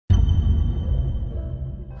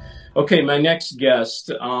Okay, my next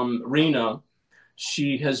guest, Rena,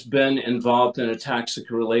 she has been involved in a toxic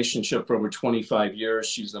relationship for over 25 years.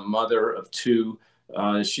 She's a mother of two.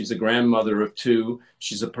 She's a grandmother of two.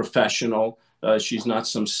 She's a professional. She's not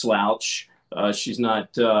some slouch. She's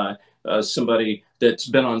not somebody that's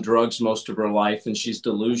been on drugs most of her life, and she's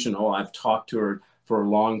delusional. I've talked to her for a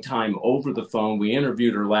long time over the phone. We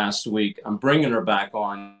interviewed her last week. I'm bringing her back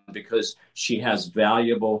on because she has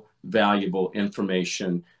valuable, valuable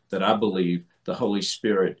information that I believe the Holy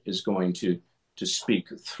Spirit is going to speak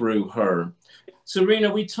through her.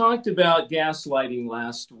 Serena, we talked about gaslighting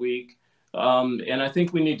last week, and I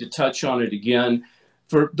think we need to touch on it again.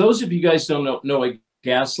 For those of you guys who don't know what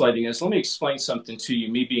gaslighting is, let me explain something to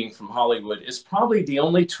you. Me being from Hollywood, it's probably the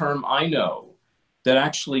only term I know that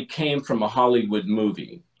actually came from a Hollywood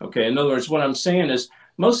movie. Okay, in other words, what I'm saying is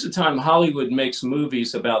most of the time Hollywood makes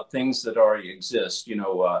movies about things that already exist,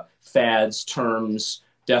 fads, terms,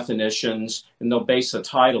 definitions, and they'll base a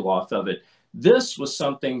title off of it. This was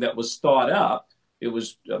something that was thought up. It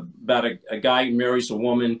was about a guy who marries a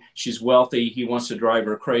woman. She's wealthy. He wants to drive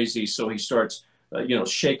her crazy. So he starts,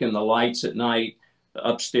 shaking the lights at night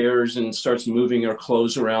upstairs and starts moving her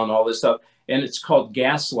clothes around, all this stuff. And it's called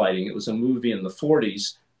gaslighting. It was a movie in the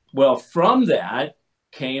 40s. Well, from that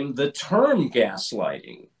came the term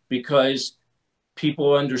gaslighting because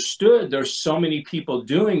people understood there's so many people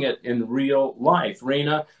doing it in real life.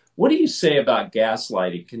 Rena, what do you say about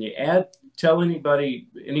gaslighting? Can you tell anybody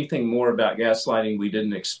anything more about gaslighting we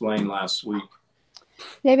didn't explain last week?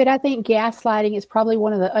 David, I think gaslighting is probably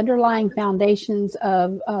one of the underlying foundations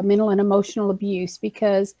of mental and emotional abuse,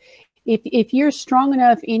 because if you're strong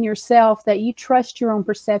enough in yourself that you trust your own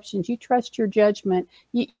perceptions, you trust your judgment,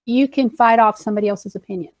 you can fight off somebody else's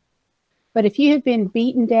opinion. But if you have been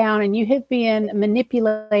beaten down and you have been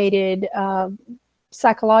manipulated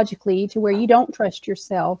psychologically to where you don't trust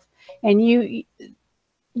yourself, and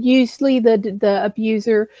usually the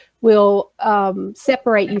abuser will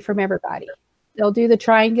separate you from everybody. They'll do the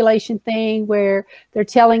triangulation thing where they're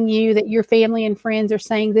telling you that your family and friends are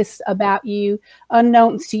saying this about you.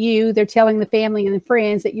 Unknowns to you, they're telling the family and the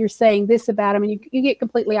friends that you're saying this about them, and you get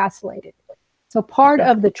completely isolated. So part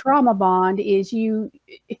of the trauma bond is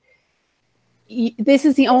this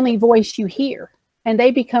is the only voice you hear. And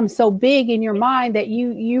they become so big in your mind that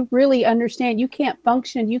you really understand you can't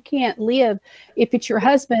function, you can't live. If it's your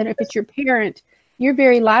husband, if it's your parent, your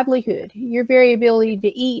very livelihood, your very ability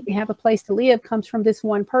to eat and have a place to live comes from this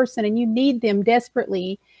one person, and you need them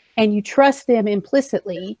desperately, and you trust them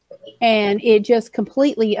implicitly, and it just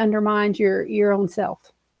completely undermines your own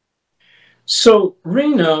self. So,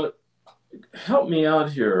 Rena, help me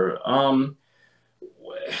out here.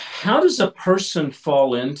 How does a person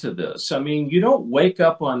fall into this? I mean, you don't wake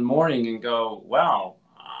up one morning and go, wow,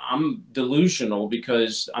 I'm delusional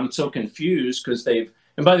because I'm so confused because and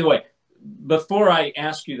by the way, before I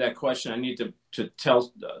ask you that question, I need to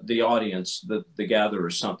tell the audience, the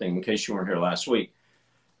gatherers, something in case you weren't here last week.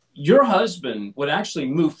 Your husband would actually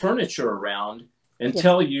move furniture around and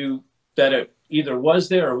tell you that it either was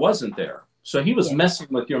there or wasn't there. So he was messing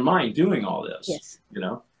with your mind doing all this. Yes.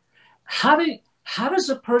 How does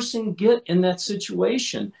a person get in that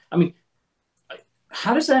situation? I mean,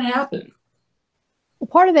 how does that happen? Well,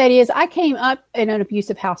 part of that is I came up in an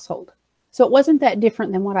abusive household, so it wasn't that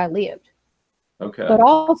different than what I lived. Okay. But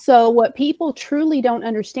also what people truly don't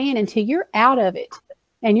understand until you're out of it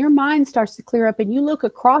and your mind starts to clear up and you look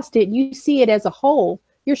across it and you see it as a whole,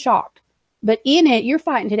 you're shocked. But in it, you're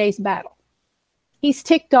fighting today's battle. He's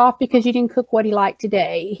ticked off because you didn't cook what he liked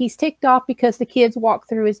today. He's ticked off because the kids walked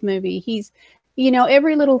through his movie. He's,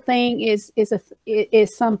 every little thing is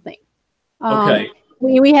something. Okay.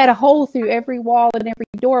 We had a hole through every wall and every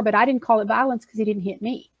door, but I didn't call it violence because he didn't hit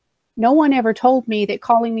me. No one ever told me that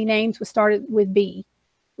calling me names was started with B,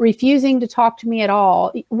 refusing to talk to me at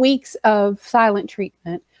all, weeks of silent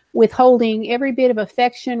treatment, withholding every bit of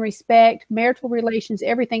affection, respect, marital relations,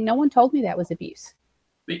 everything. No one told me that was abuse.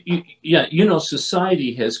 Yeah,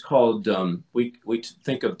 society has called, we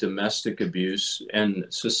think of domestic abuse, and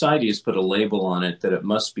society has put a label on it that it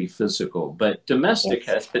must be physical, but domestic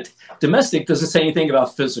doesn't say anything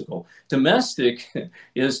about physical. Domestic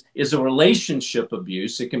is a relationship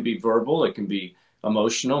abuse. It can be verbal, it can be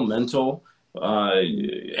emotional, mental,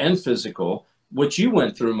 and physical. What you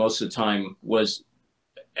went through most of the time was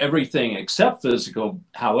everything except physical.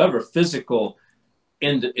 However, it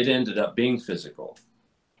ended up being physical.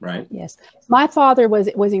 Right. Yes. My father was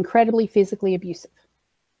incredibly physically abusive.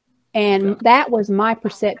 And that was my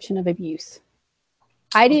perception of abuse.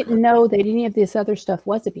 I didn't know that any of this other stuff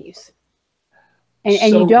was abuse.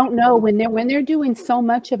 And you don't know when they're doing so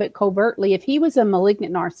much of it covertly. If he was a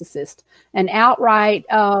malignant narcissist, an outright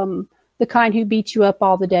the kind who beat you up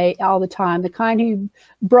all the time, the kind who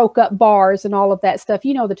broke up bars and all of that stuff,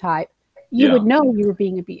 you know the type, you would know you were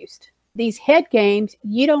being abused. These head games,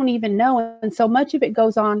 you don't even know. And so much of it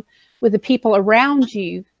goes on with the people around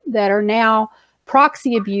you that are now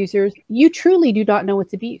proxy abusers. You truly do not know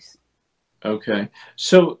it's abuse. Okay.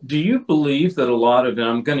 So do you believe that a lot of, and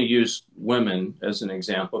I'm going to use women as an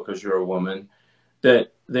example because you're a woman,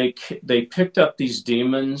 that they picked up these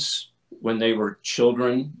demons when they were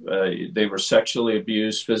children? They were sexually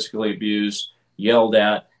abused, physically abused, yelled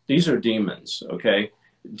at. These are demons. Okay.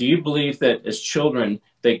 Do you believe that as children,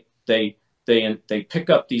 they pick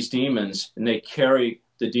up these demons and they carry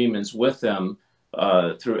the demons with them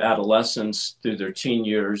through adolescence, through their teen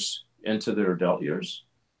years, into their adult years?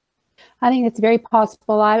 I think it's very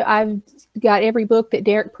possible. I've got every book that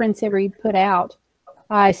Derek Prince ever put out.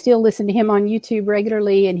 I still listen to him on YouTube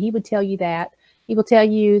regularly, and he would tell you that. He will tell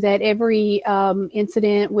you that every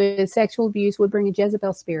incident with sexual abuse would bring a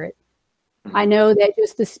Jezebel spirit. Mm-hmm. I know that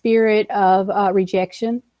just the spirit of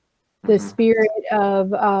rejection, the spirit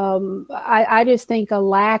of, I just think a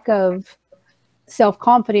lack of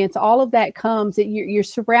self-confidence, all of that comes, that you're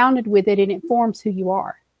surrounded with it, and it forms who you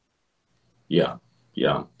are. Yeah,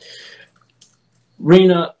 yeah.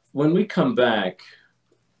 Rena, when we come back,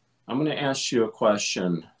 I'm going to ask you a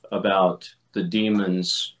question about the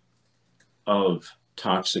demons of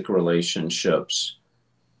toxic relationships,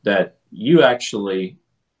 that you actually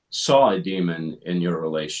saw a demon in your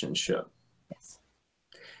relationship. Yes.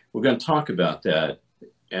 We're going to talk about that.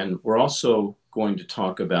 And we're also going to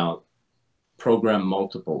talk about program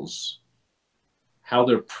multiples, how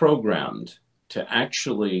they're programmed to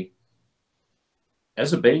actually,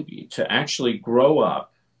 as a baby, to actually grow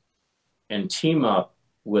up and team up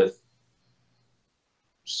with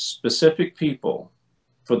specific people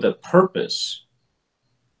for the purpose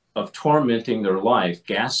of tormenting their life,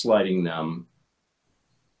 gaslighting them,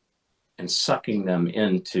 and sucking them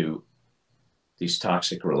into these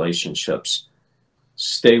toxic relationships.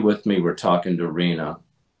 Stay with me. We're talking to Rena.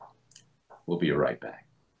 We'll be right back.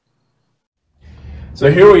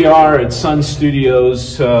 So here we are at Sun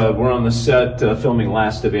Studios. We're on the set filming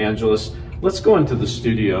Last Evangelist. Let's go into the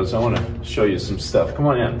studios. I want to show you some stuff. Come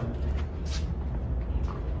on in.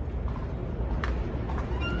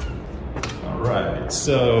 All right,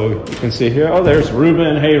 so you can see here, oh, there's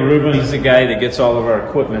Ruben. Hey, Ruben. He's the guy that gets all of our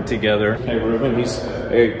equipment together. Hey, Ruben. He's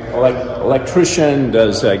an electrician,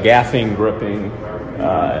 does gaffing, gripping.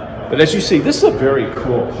 But as you see, this is a very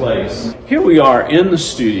cool place. Here we are in the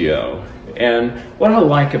studio. And what I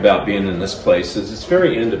like about being in this place is it's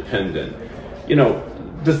very independent. You know,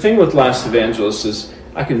 the thing with Last Evangelist is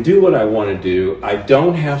I can do what I want to do. I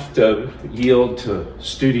don't have to yield to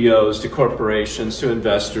studios, to corporations, to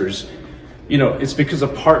investors. You know, it's because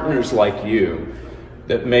of partners like you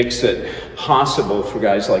that makes it possible for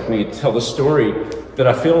guys like me to tell the story that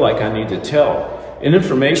I feel like I need to tell. And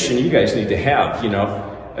information you guys need to have, you know.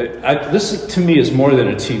 This to me is more than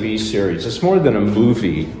a TV series. It's more than a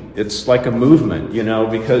movie. It's like a movement, you know,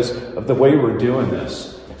 because of the way we're doing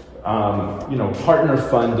this. You know, partner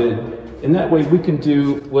funded. And that way we can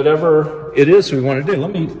do whatever it is we want to do.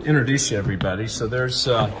 Let me introduce you, everybody. So there's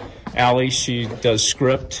Allie. She does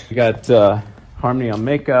script. We got Harmony on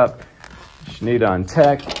makeup. Shanita on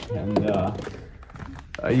tech. And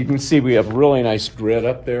you can see we have a really nice grid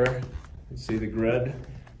up there. You can see the grid.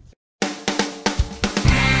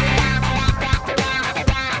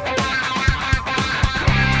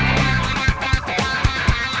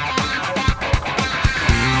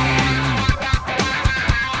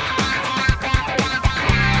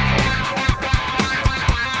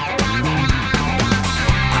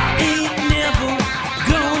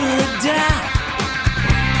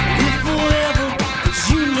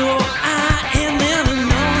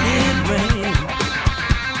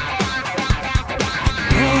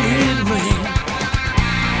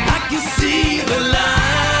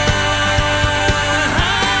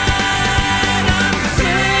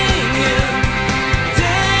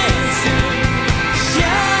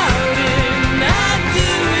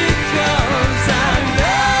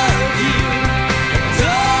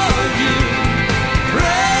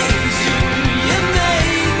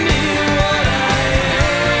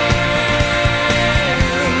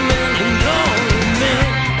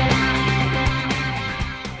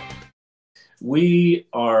 We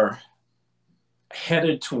are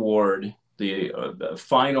headed toward the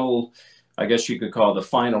final, I guess you could call the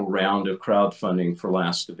final round of crowdfunding for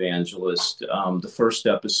Last Evangelist. The first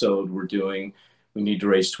episode we're doing We need to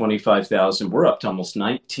raise $25,000. We're up to almost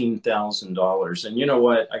 $19,000. And you know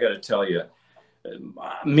what? I got to tell you,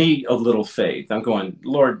 me of little faith, I'm going,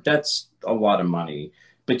 Lord, that's a lot of money.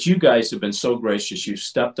 But you guys have been so gracious. You've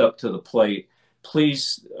stepped up to the plate.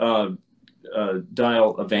 Please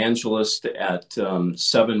dial Evangelist at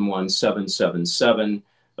 71777.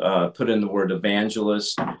 Put in the word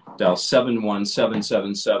Evangelist. Dial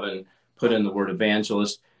 71777. Put in the word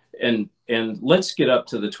Evangelist. And let's get up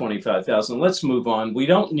to the 25,000. Let's move on. We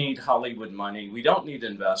don't need Hollywood money. We don't need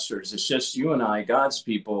investors. It's just you and I, God's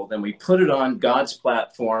people. Then we put it on God's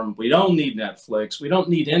platform. We don't need Netflix. We don't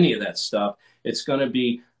need any of that stuff. It's going to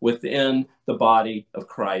be within the body of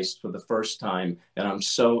Christ for the first time. And I'm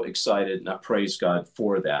so excited, and I praise God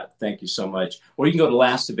for that. Thank you so much. Or you can go to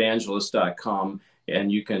lastevangelist.com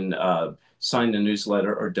and you can sign the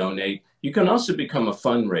newsletter or donate. You can also become a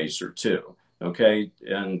fundraiser too. Okay.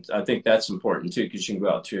 And I think that's important too, because you can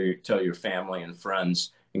go out to tell your family and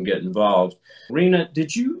friends and get involved. Rena,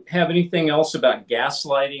 did you have anything else about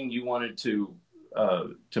gaslighting you wanted to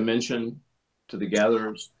mention to the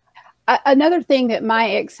gatherers? Another thing that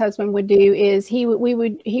my ex-husband would do is he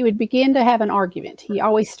would begin to have an argument. He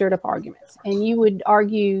always stirred up arguments, and you would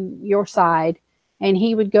argue your side, and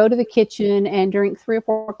he would go to the kitchen and drink 3 or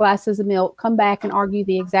 4 glasses of milk, come back and argue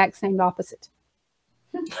the exact same opposite.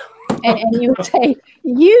 And you would say,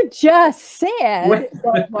 you just said,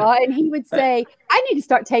 blah, blah. And he would say, I need to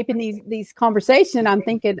start taping these conversations. I'm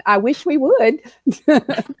thinking, I wish we would.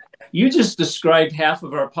 You just described half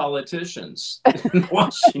of our politicians in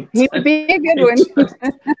Washington. He would be a good one.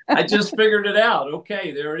 I just figured it out.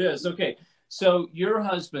 Okay, there it is. Okay, so your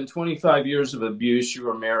husband, 25 years of abuse, you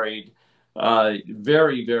were married,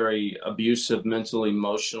 very, very abusive mentally,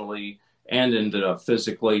 emotionally, and ended up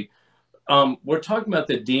physically. We're talking about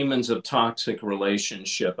the demons of toxic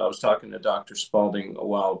relationship. I was talking to Dr. Spalding a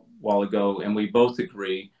while ago, and we both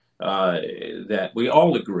agree that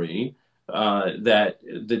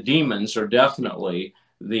the demons are definitely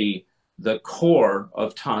the core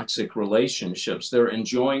of toxic relationships. They're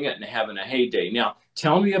enjoying it and having a heyday. Now,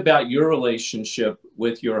 tell me about your relationship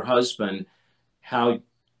with your husband, how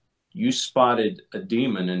you spotted a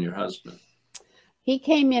demon in your husband. He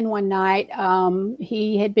came in one night.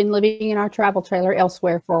 He had been living in our travel trailer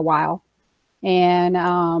elsewhere for a while.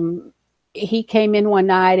 And he came in one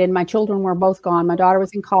night, and my children were both gone. My daughter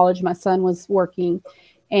was in college. My son was working.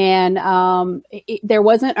 And there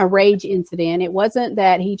wasn't a rage incident. It wasn't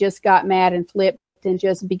that he just got mad and flipped and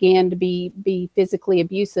just began to be physically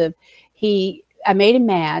abusive. I made him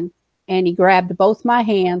mad, and he grabbed both my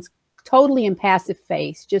hands, totally impassive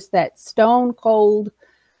face, just that stone cold.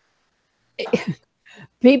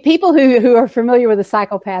 People who are familiar with a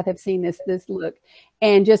psychopath have seen this look,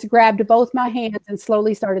 and just grabbed both my hands and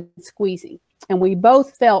slowly started squeezing. And we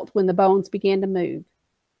both felt when the bones began to move.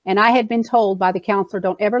 And I had been told by the counselor,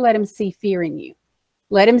 don't ever let him see fear in you.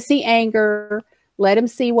 Let him see anger, let him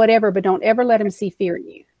see whatever, but don't ever let him see fear in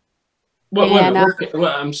you. Well,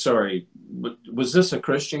 I'm sorry. Was this a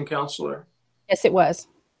Christian counselor? Yes, it was.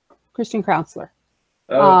 Christian counselor.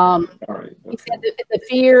 Oh, all right. Okay. He said that the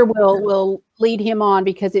fear will lead him on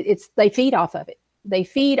because they feed off of it. They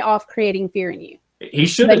feed off creating fear in you. He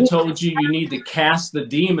should have told you need to cast the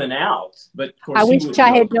demon out, but of course I wish I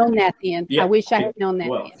had known that then. Yeah, I wish I had known that.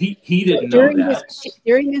 Well, then. he didn't know that.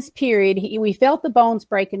 During this period, we felt the bones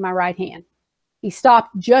break in my right hand. He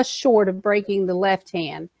stopped just short of breaking the left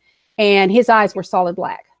hand, and his eyes were solid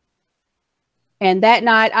black. And that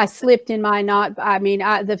night, I slipped in my knot. I mean,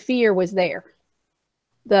 the fear was there.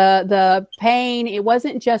 The pain, it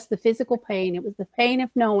wasn't just the physical pain. It was the pain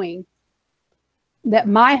of knowing that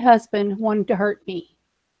my husband wanted to hurt me.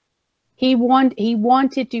 He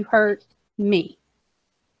wanted to hurt me.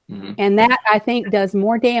 Mm-hmm. And that, I think, does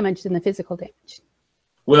more damage than the physical damage.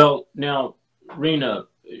 Well, now, Rena,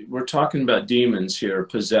 we're talking about demons here,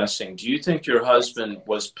 possessing. Do you think your husband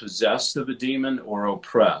was possessed of a demon or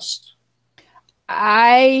oppressed?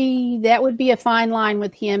 That would be a fine line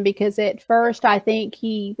with him, because at first I think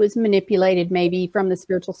he was manipulated maybe from the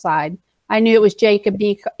spiritual side. I knew it was Jacob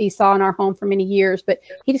he saw in our home for many years, but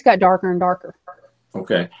he just got darker and darker.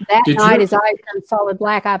 Okay. That night his eyes turned solid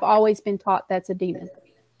black. I've always been taught that's a demon.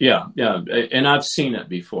 Yeah, yeah. And I've seen it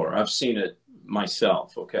before. I've seen it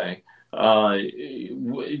myself, okay?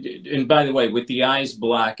 And by the way, with the eyes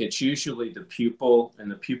black, it's usually the pupil, and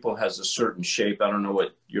the pupil has a certain shape. I don't know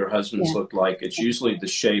what your husband's looked like. It's usually the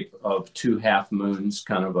shape of 2 half moons,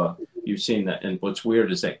 kind of you've seen that. And what's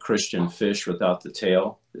weird is that Christian fish without the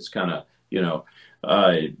tail. It's kind of,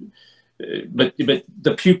 but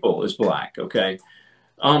the pupil is black, okay?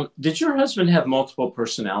 Did your husband have multiple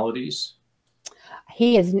personalities?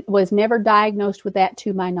 was never diagnosed with that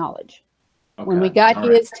to my knowledge. Okay. When we got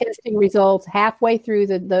his testing results, halfway through,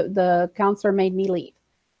 the counselor made me leave.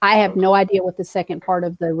 I have no idea what the second part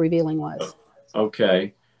of the revealing was.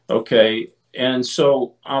 Okay. Okay. And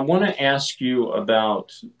so I want to ask you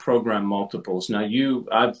about program multiples. Now,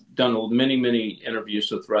 I've done many, many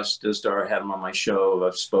interviews with Russ Dizdar. I had him on my show.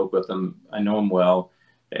 I've spoke with him. I know him well.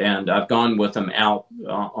 And I've gone with him out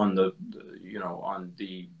on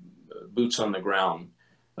the boots on the ground,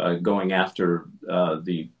 going after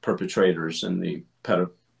the perpetrators and the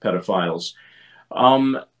pedophiles.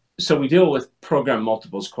 So we deal with program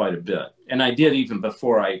multiples quite a bit. And I did even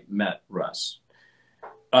before I met Russ.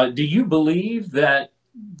 Do you believe that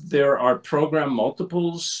there are program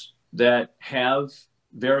multiples that have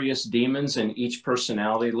various demons in each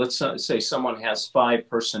personality? Let's say someone has 5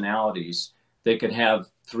 personalities. They could have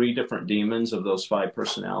 3 different demons of those 5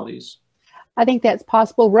 personalities. I think that's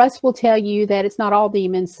possible. Russ will tell you that it's not all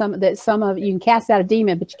demons. Some of you can cast out a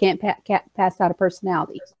demon, but you can't pass out a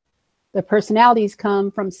personality. The personalities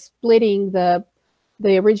come from splitting the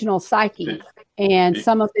original psyche, and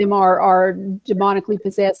some of them are demonically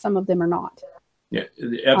possessed. Some of them are not. Yeah,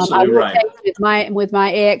 absolutely right. With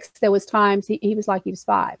my ex, there was times he was like he was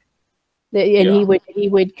 5. And he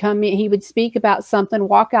would come in, he would speak about something,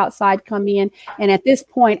 walk outside, come in. And at this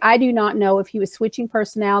point, I do not know if he was switching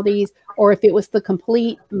personalities or if it was the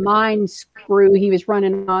complete mind screw he was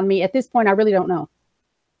running on me. At this point, I really don't know.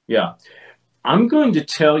 Yeah. I'm going to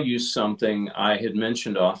tell you something I had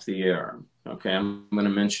mentioned off the air. Okay. I'm going to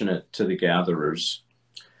mention it to the gatherers.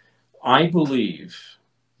 I believe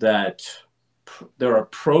that there are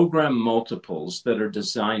program multiples that are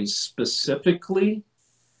designed specifically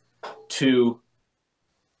to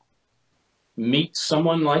meet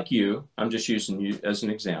someone like you. I'm just using you as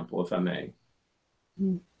an example, if I may,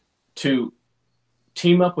 to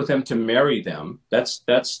team up with them, to marry them.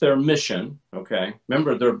 That's their mission. Okay.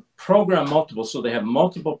 Remember, they're program multiple, so they have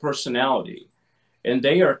multiple personality, and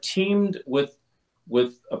they are teamed with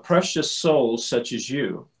a precious soul such as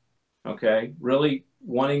you. Okay. Really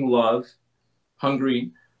wanting love,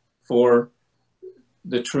 hungry for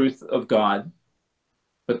the truth of God.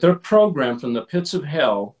 But they're programmed from the pits of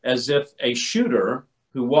hell as if a shooter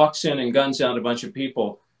who walks in and guns out a bunch of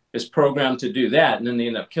people is programmed to do that, and then they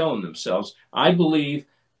end up killing themselves. I believe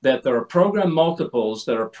that there are program multiples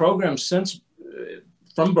that are programmed since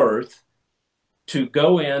from birth to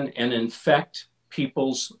go in and infect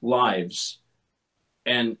people's lives.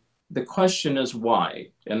 And the question is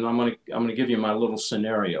why? And I'm going to give you my little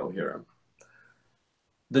scenario here.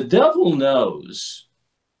 The devil knows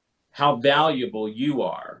how valuable you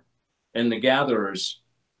are and the gatherers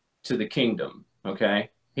to the kingdom, okay?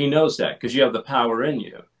 He knows that because you have the power in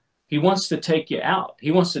you. He wants to take you out.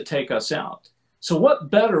 He wants to take us out. So what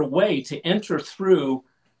better way to enter through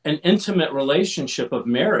an intimate relationship of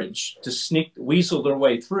marriage to weasel their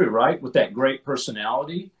way through, right? With that great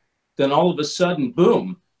personality, then all of a sudden,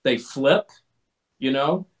 boom, they flip, you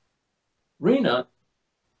know? Rena,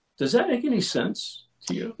 does that make any sense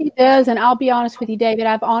to you? It does, and I'll be honest with you, David,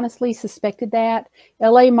 I've honestly suspected that.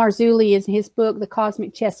 L.A. Marzulli, in his book, The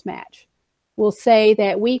Cosmic Chess Match, will say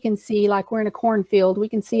that we can see, like we're in a cornfield, we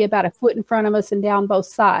can see about a foot in front of us and down both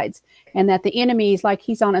sides, and that the enemy is like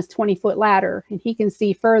he's on a 20-foot ladder, and he can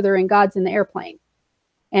see further, and God's in the airplane.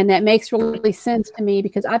 And that makes really sense to me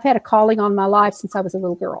because I've had a calling on my life since I was a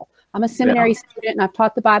little girl. I'm a seminary student, and I've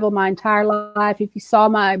taught the Bible my entire life. If you saw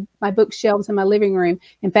my bookshelves in my living room,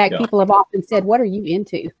 in fact, people have often said, what are you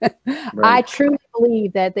into? I truly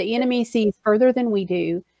believe that the enemy sees further than we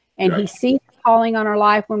do, and he sees the calling on our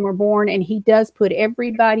life when we're born, and he does put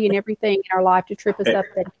everybody and everything in our life to trip us up.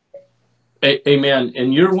 Amen.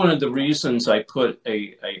 And you're one of the reasons I put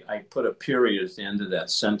a period at the end of that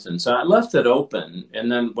sentence. I left it open, and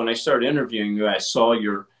then when I started interviewing you, I saw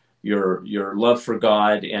your love for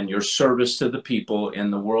God and your service to the people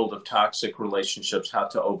in the world of toxic relationships, how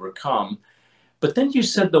to overcome. But then you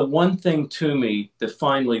said the one thing to me that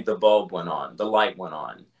finally the bulb went on, the light went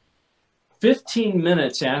on. 15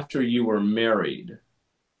 minutes after you were married,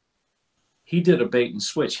 he did a bait and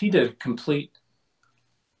switch. He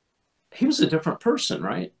was a different person,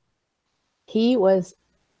 right?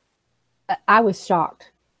 I was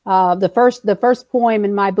shocked. The first poem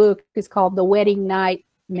in my book is called The Wedding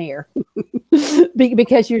Nightmare.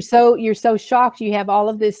 Because you're so shocked. You have all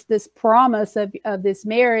of this promise of this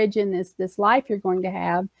marriage and this life you're going to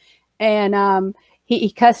have. And he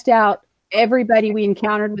cussed out everybody we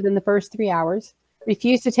encountered within the first 3 hours,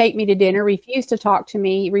 refused to take me to dinner, refused to talk to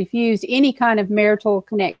me, refused any kind of marital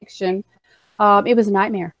connection. It was a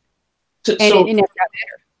nightmare. It never got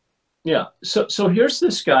better. Yeah. So here's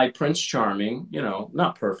this guy, Prince Charming, you know,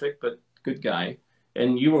 not perfect, but good guy.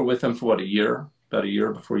 And you were with him for what, a year? About a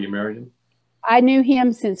year before you married him? I knew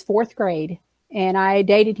him since fourth grade, and I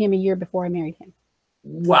dated him a year before I married him.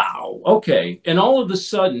 Wow. Okay. And all of a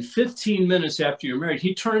sudden, 15 minutes after you're married,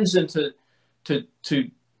 he turns into to to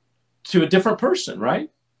to a different person, right?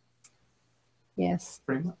 Yes.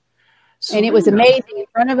 Pretty much. And it was Serena. amazing. In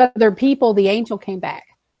front of other people, the angel came back.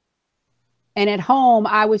 And at home,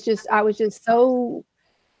 I was just so,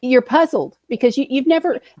 you're puzzled because you've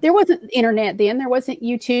never, there wasn't internet then, there wasn't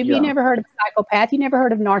YouTube. Yeah. You never heard of psychopath. You never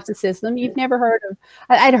heard of narcissism. You've never heard of,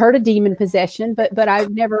 I'd heard of demon possession, but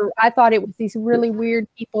I thought it was these really weird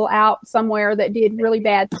people out somewhere that did really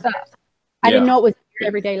bad stuff. I didn't know it was your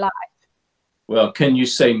everyday life. Well, can you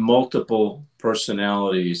say multiple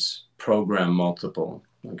personalities, program multiple?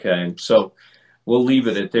 Okay. So we'll leave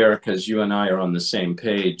it at there because you and I are on the same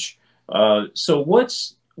page. So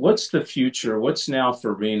what's the future? What's now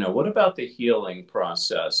for Rena? What about the healing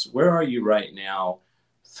process? Where are you right now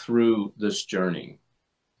through this journey?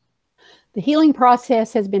 The healing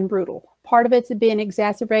process has been brutal. Part of it's been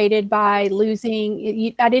exacerbated by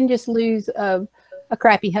losing. I didn't just lose a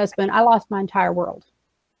crappy husband. I lost my entire world.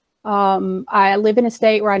 I live in a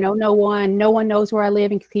state where I know no one. No one knows where I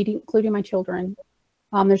live, including my children.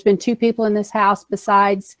 There's been 2 people in this house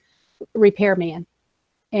besides repairman,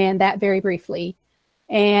 and that very briefly.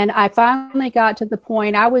 And I finally got to the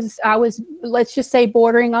point, I was, let's just say,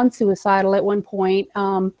 bordering on suicidal at one point.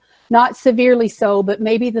 Not severely so, but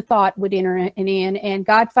maybe the thought would enter in. And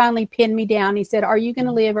God finally pinned me down. He said, are you going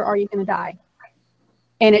to live or are you going to die?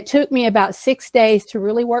 And it took me about 6 days to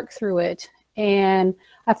really work through it. And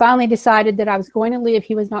I finally decided that I was going to live.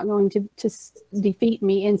 He was not going to defeat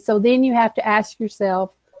me. And so then you have to ask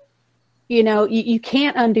yourself, you know, you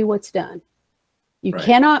can't undo what's done. You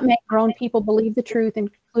cannot make grown people believe the truth,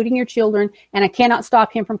 including your children. And I cannot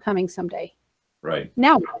stop him from coming someday. Right.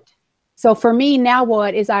 Now what? So for me, now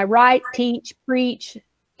what is I write, teach, preach,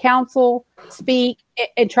 counsel, speak,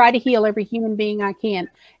 and try to heal every human being I can.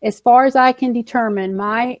 As far as I can determine,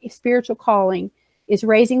 my spiritual calling is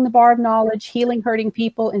raising the bar of knowledge, healing hurting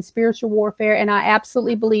people, and spiritual warfare. And I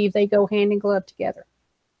absolutely believe they go hand in glove together.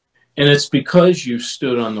 And it's because you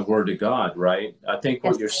stood on the word of God, right? I think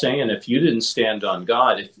what you're saying, if you didn't stand on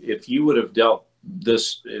God, if you would have dealt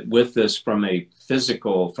with this from a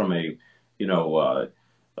physical, from a, you know,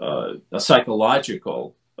 a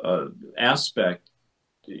psychological aspect,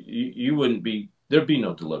 you wouldn't be, there'd be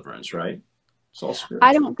no deliverance, right? It's all spiritual.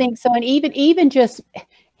 I don't think so. And even just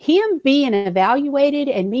him being evaluated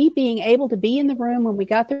and me being able to be in the room when we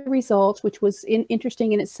got the results, which was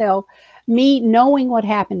interesting in itself, me knowing what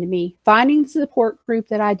happened to me, finding the support group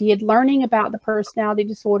that I did, learning about the personality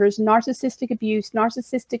disorders, narcissistic abuse,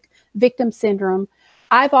 narcissistic victim syndrome.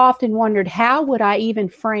 I've often wondered, how would I even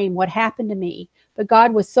frame what happened to me? But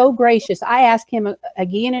God was so gracious. I asked him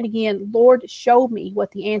again and again, Lord, show me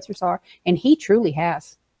what the answers are. And he truly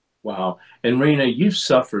has. Wow. And Rena, you've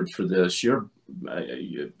suffered for this.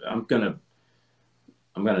 I'm going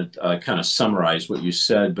to kind of summarize what you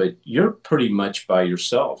said, but you're pretty much by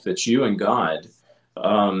yourself. It's you and God.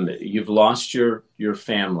 You've lost your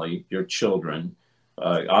family, your children.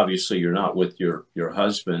 Obviously, you're not with your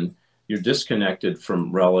husband. You're disconnected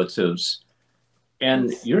from relatives,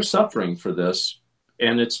 and you're suffering for this.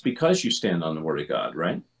 And it's because you stand on the word of God,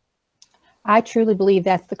 right? I truly believe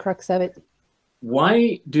that's the crux of it.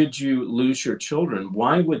 Why did you lose your children?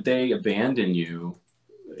 Why would they abandon you?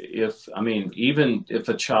 Even if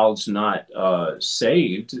a child's not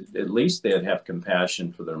saved, at least they'd have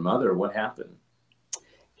compassion for their mother. What happened?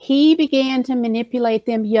 He began to manipulate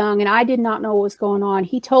them young, and I did not know what was going on.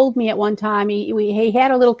 He told me at one time, he had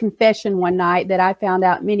a little confession one night that I found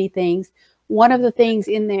out many things. One of the things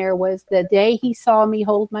in there was the day he saw me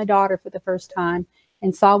hold my daughter for the first time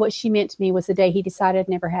and saw what she meant to me was the day he decided I'd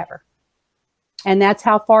never have her. And that's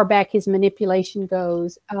how far back his manipulation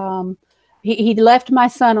goes. He left my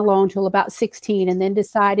son alone till about 16, and then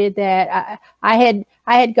decided that I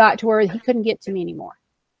had got to where he couldn't get to me anymore.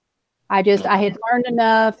 I had learned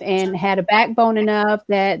enough and had a backbone enough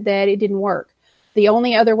that it didn't work. The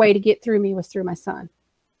only other way to get through me was through my son.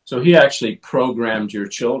 So he actually programmed your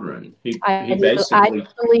children. I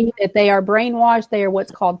believe that they are brainwashed. They are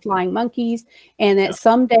what's called flying monkeys, and that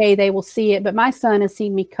someday they will see it. But my son has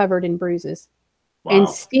seen me covered in bruises. Wow. And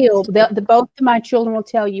still, both of my children will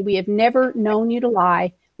tell you, we have never known you to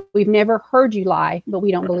lie. We've never heard you lie, but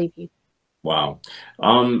we don't believe you. Wow.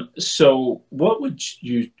 So what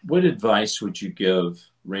advice would you give,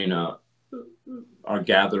 Rena, our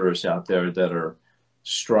gatherers out there that are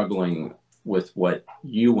struggling with what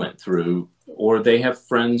you went through, or they have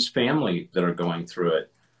friends, family that are going through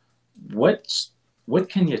it. What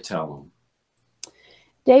can you tell them?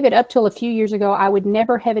 David, up till a few years ago, I would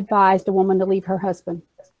never have advised a woman to leave her husband.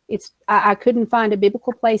 I couldn't find a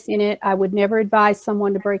biblical place in it. I would never advise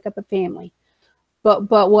someone to break up a family. But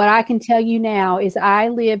what I can tell you now is I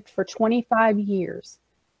lived for 25 years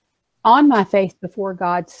on my face before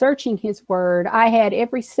God, searching his word. I had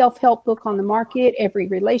every self-help book on the market, every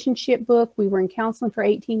relationship book. We were in counseling for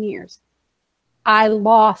 18 years. I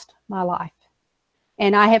lost my life.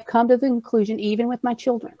 And I have come to the conclusion, even with my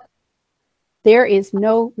children, there is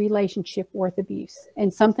no relationship worth abuse.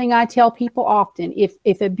 And something I tell people often,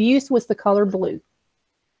 if abuse was the color blue,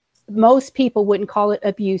 most people wouldn't call it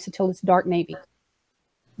abuse until it's dark navy.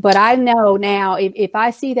 But I know now, if I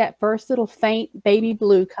see that first little faint baby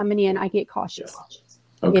blue coming in, I get cautious.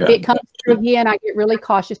 Okay. If it comes through again, I get really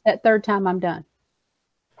cautious. That third time, I'm done.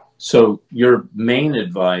 So your main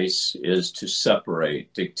advice is to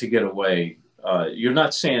separate, to get away. You're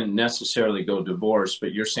not saying necessarily go divorce,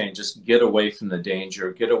 but you're saying just get away from the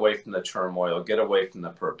danger, get away from the turmoil, get away from the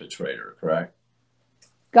perpetrator, correct?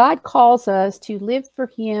 God calls us to live for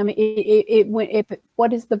him.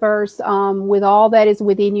 What is the verse? With all that is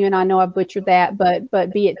within you, and I know I butchered that,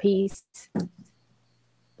 but be at peace.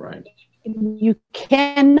 Right. You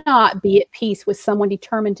cannot be at peace with someone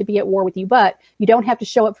determined to be at war with you, but you don't have to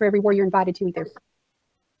show up for every war you're invited to either.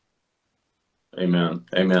 Amen.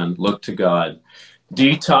 Amen. Look to God.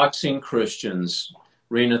 Detoxing Christians.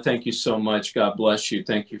 Rena, thank you so much. God bless you.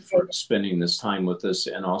 Thank you for spending this time with us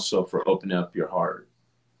and also for opening up your heart.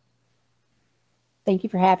 Thank you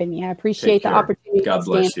for having me. I appreciate the opportunity. God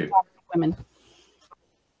bless you. Women.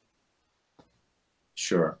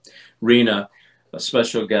 Sure. Rena, a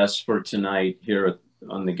special guest for tonight here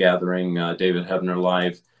on the Gathering, David Hebner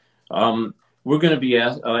Live. We're going to be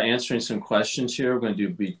answering some questions here. We're going to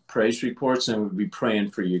do praise reports, and we'll be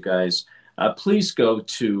praying for you guys. Please go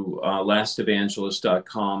to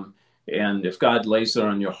lastevangelist.com, and if God lays it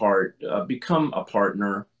on your heart, become a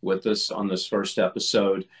partner with us on this first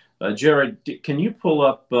episode. Jared, can you pull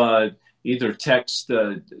up either text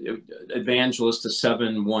Evangelist to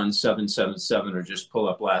 71777 or just pull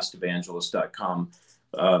up lastevangelist.com?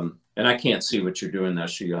 And I can't see what you're doing there,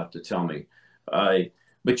 so you'll have to tell me.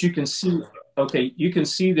 But you can see, okay, you can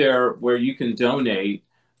see there where you can donate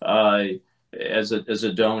as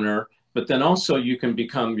a donor, but then also you can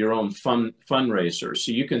become your own fundraiser.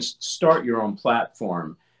 So you can start your own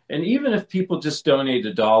platform. And even if people just donate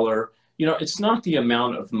 $1, you know, it's not the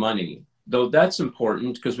amount of money, though that's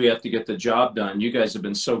important because we have to get the job done. You guys have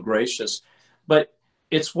been so gracious, but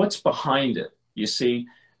it's what's behind it. You see,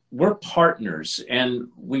 we're partners and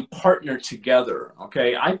we partner together.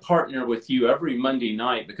 Okay. I partner with you every Monday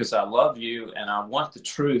night because I love you and I want the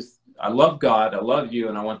truth. I love God. I love you.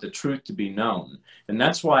 And I want the truth to be known. And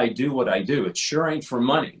that's why I do what I do. It sure ain't for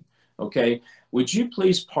money. Okay. Would you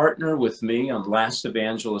please partner with me on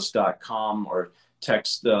lastevangelist.com or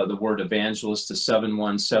text the word evangelist to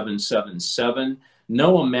 71777.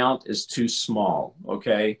 No amount is too small.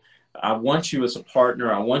 Okay. I want you as a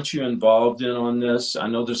partner. I want you involved in on this. I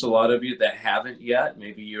know there's a lot of you that haven't yet.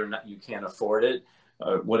 Maybe you can't afford it,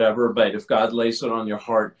 whatever. But if God lays it on your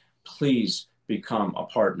heart, please become a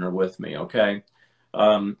partner with me. Okay.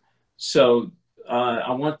 So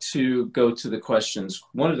I want to go to the questions.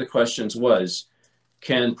 One of the questions was,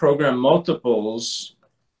 can program multiples,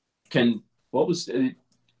 is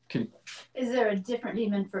there a different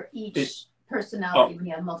demon for each personality when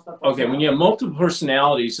you have multiple personalities? Okay, when you have multiple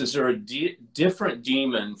personalities, is there a different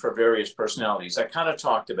demon for various personalities? I kind of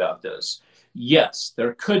talked about this. Yes,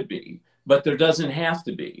 there could be, but there doesn't have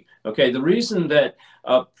to be. Okay, the reason that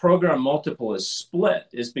a program multiple is split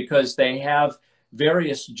is because they have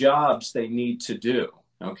various jobs they need to do.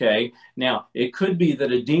 Okay, now it could be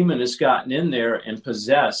that a demon has gotten in there and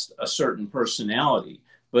possessed a certain personality,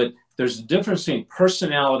 but there's a difference between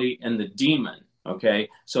personality and the demon. Okay,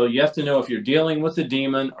 so you have to know if you're dealing with a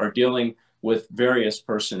demon or dealing with various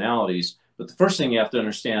personalities. But the first thing you have to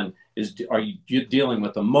understand is, are you dealing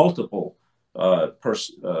with a multiple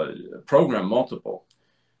program multiple?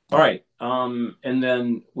 All right, and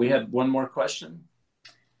then we had one more question.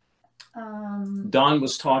 Don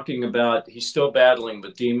was talking about he's still battling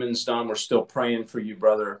with demons. Don, we're still praying for you,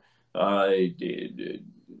 brother.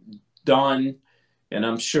 Don, and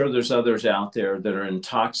I'm sure there's others out there that are in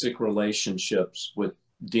toxic relationships with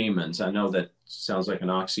demons. I know that sounds like an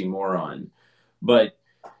oxymoron, but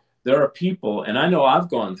there are people, and I know I've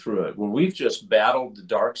gone through it, where we've just battled the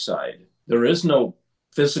dark side. There is no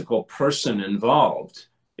physical person involved.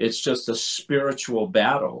 It's just a spiritual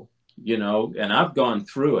battle, you know, and I've gone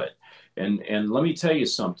through it. And let me tell you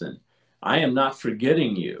something. I am not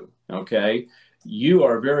forgetting you, okay? You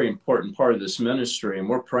are a very important part of this ministry, and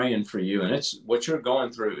we're praying for you. And it's what you're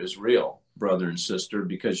going through is real, brother and sister,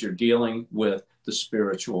 because you're dealing with the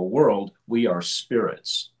spiritual world. We are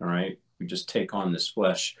spirits, all right? We just take on this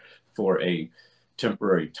flesh for a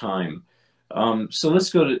temporary time. So let's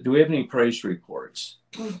go to, do we have any praise reports?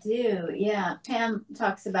 We do, yeah. Pam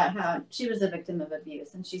talks about how she was a victim of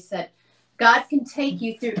abuse, and she said, God can take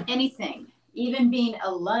you through anything, even being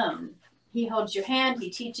alone. He holds your hand, he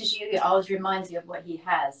teaches you, he always reminds you of what he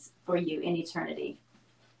has for you in eternity.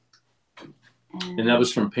 And that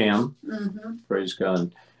was from Pam. Mm-hmm. Praise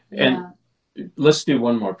God. Yeah. And let's do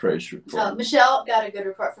one more praise report. Michelle got a good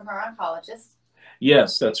report from her oncologist.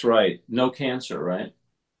 Yes, that's right. No cancer, right?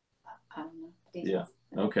 I don't know. Yeah.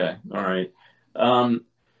 Okay. All right.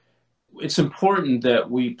 It's important that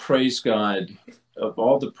we praise God of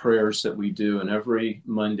all the prayers that we do, and every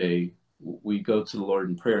Monday we go to the Lord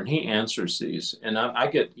in prayer, and he answers these. And I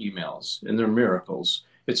get emails, and they're miracles.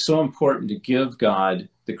 It's so important to give God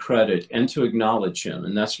the credit and to acknowledge him.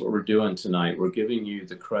 And that's what we're doing tonight. We're giving you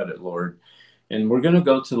the credit, Lord. And we're going to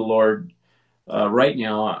go to the Lord right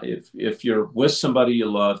now. If you're with somebody you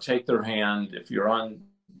love, take their hand. If you're on,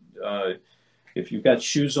 if you've got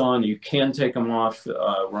shoes on, you can take them off.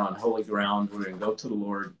 We're on holy ground. We're going to go to the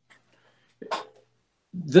Lord.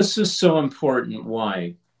 This is so important.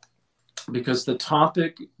 Why? Because the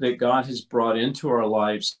topic that God has brought into our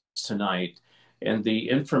lives tonight and the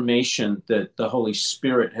information that the Holy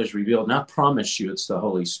Spirit has revealed, and I promise you it's the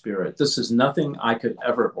Holy Spirit. This is nothing I could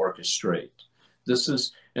ever orchestrate. This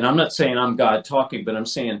is, and I'm not saying I'm God talking, but I'm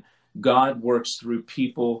saying God works through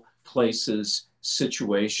people, places,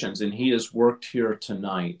 situations, and he has worked here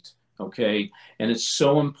tonight, okay? And it's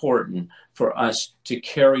so important for us to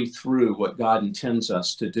carry through what God intends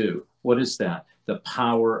us to do. What is that? The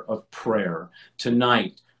power of prayer.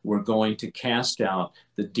 Tonight, we're going to cast out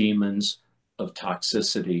the demons of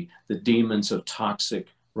toxicity, the demons of toxic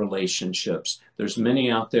relationships. There's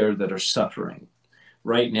many out there that are suffering.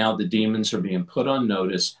 Right now, the demons are being put on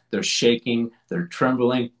notice. They're shaking, they're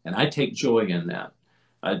trembling, and I take joy in that.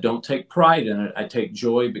 I don't take pride in it. I take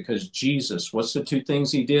joy because Jesus, what's the two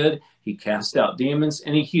things he did? He cast out demons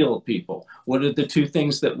and he healed people. What are the two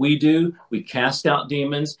things that we do? We cast out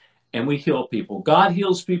demons and we heal people. God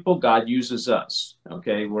heals people. God uses us.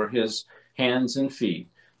 Okay, we're his hands and feet.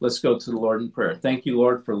 Let's go to the Lord in prayer. Thank you,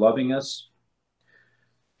 Lord, for loving us.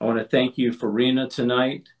 I want to thank you for Rena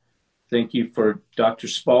tonight. Thank you for Dr.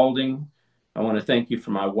 Spalding. I want to thank you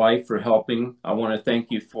for my wife for helping. I want to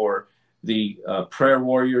thank you for the prayer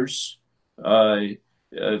warriors, for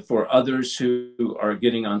others who are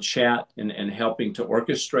getting on chat and helping to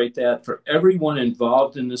orchestrate that. For everyone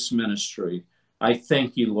involved in this ministry, I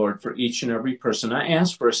thank you, Lord, for each and every person. I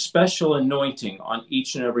ask for a special anointing on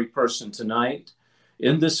each and every person tonight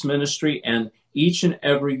in this ministry and each and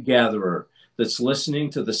every gatherer that's listening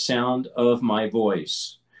to the sound of my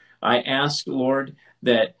voice. I ask, Lord,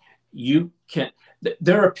 that you can,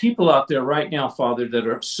 there are people out there right now, Father, that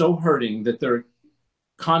are so hurting that they're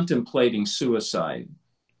contemplating suicide.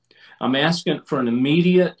 I'm asking for an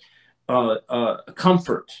immediate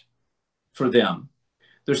comfort for them.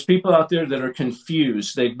 There's people out there that are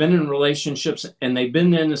confused. They've been in relationships and they've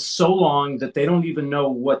been in this so long that they don't even know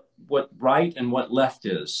what right and what left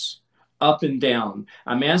is, up and down.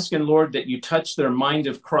 I'm asking, Lord, that you touch their mind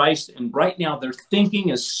of Christ. And right now their thinking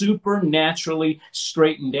is supernaturally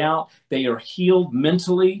straightened out. They are healed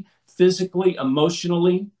mentally, physically,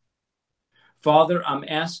 emotionally. Father, I'm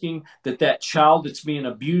asking that that child that's being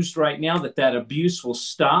abused right now, that abuse will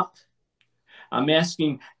stop. I'm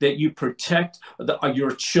asking that you protect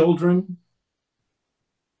your children.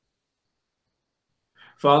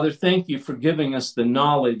 Father, thank you for giving us the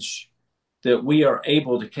knowledge that we are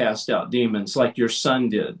able to cast out demons like your son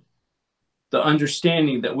did. The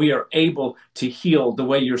understanding that we are able to heal the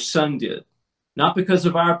way your son did. Not because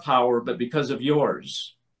of our power, but because of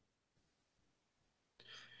yours.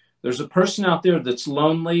 There's a person out there that's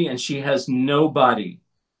lonely and she has nobody.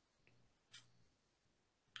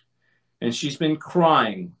 And she's been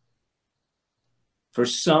crying for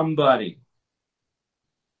somebody.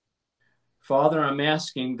 Father, I'm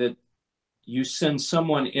asking that you send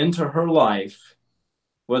someone into her life,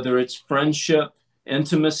 whether it's friendship,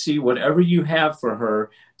 intimacy, whatever you have for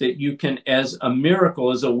her, that you can, as a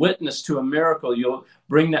miracle, as a witness to a miracle, you'll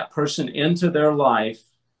bring that person into their life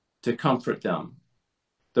to comfort them.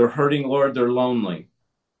 They're hurting, Lord, they're lonely.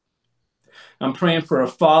 I'm praying for a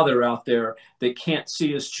father out there that can't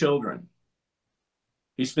see his children.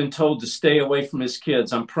 He's been told to stay away from his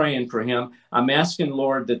kids. I'm praying for him. I'm asking,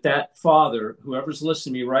 Lord, that father, whoever's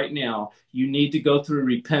listening to me right now, you need to go through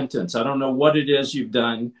repentance. I don't know what it is you've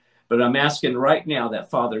done, but I'm asking right now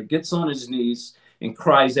that father gets on his knees and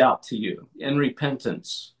cries out to you in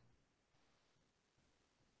repentance.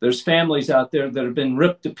 There's families out there that have been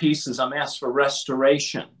ripped to pieces. I'm asking for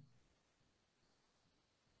restoration.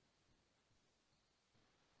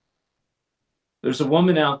 There's a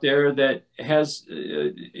woman out there that has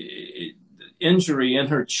injury in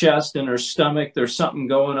her chest and her stomach. There's something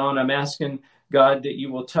going on. I'm asking God that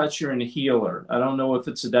you will touch her and heal her. I don't know if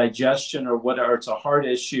it's a digestion or whatever, it's a heart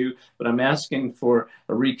issue, but I'm asking for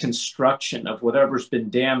a reconstruction of whatever's been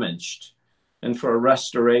damaged and for a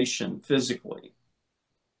restoration physically.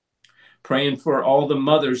 Praying for all the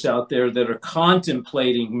mothers out there that are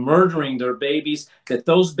contemplating murdering their babies, that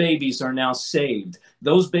those babies are now saved.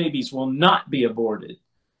 Those babies will not be aborted.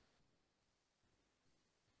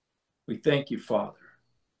 We thank you, Father.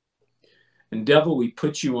 And devil, we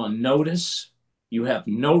put you on notice. You have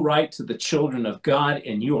no right to the children of God,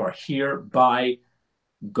 and you are hereby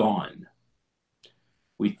gone.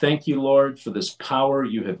 We thank you, Lord, for this power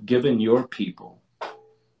you have given your people.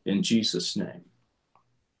 In Jesus' name,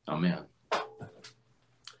 amen.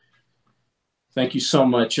 Thank you so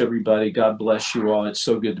much, everybody. God bless you all. It's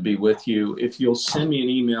so good to be with you. If you'll send me an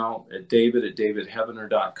email at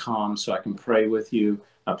david@davidheavener.com so I can pray with you.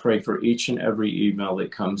 I pray for each and every email that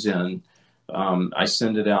comes in. I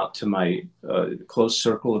send it out to my close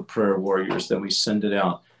circle of prayer warriors. Then we send it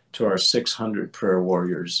out to our 600 prayer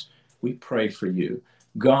warriors. We pray for you.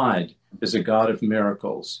 God is a God of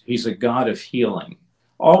miracles. He's a God of healing.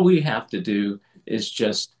 All we have to do is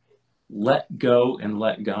just let go and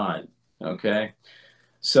let God. Okay,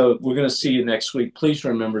 so we're going to see you next week. Please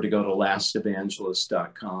remember to go to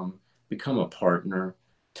lastevangelist.com, become a partner,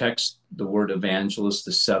 text the word evangelist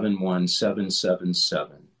to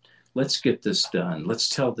 71777. Let's get this done. Let's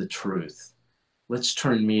tell the truth. Let's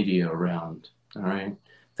turn media around. All right.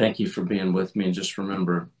 Thank you for being with me. And just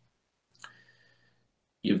remember,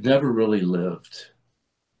 you've never really lived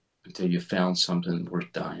until you found something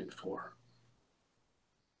worth dying for.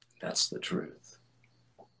 That's the truth.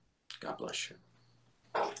 God bless you.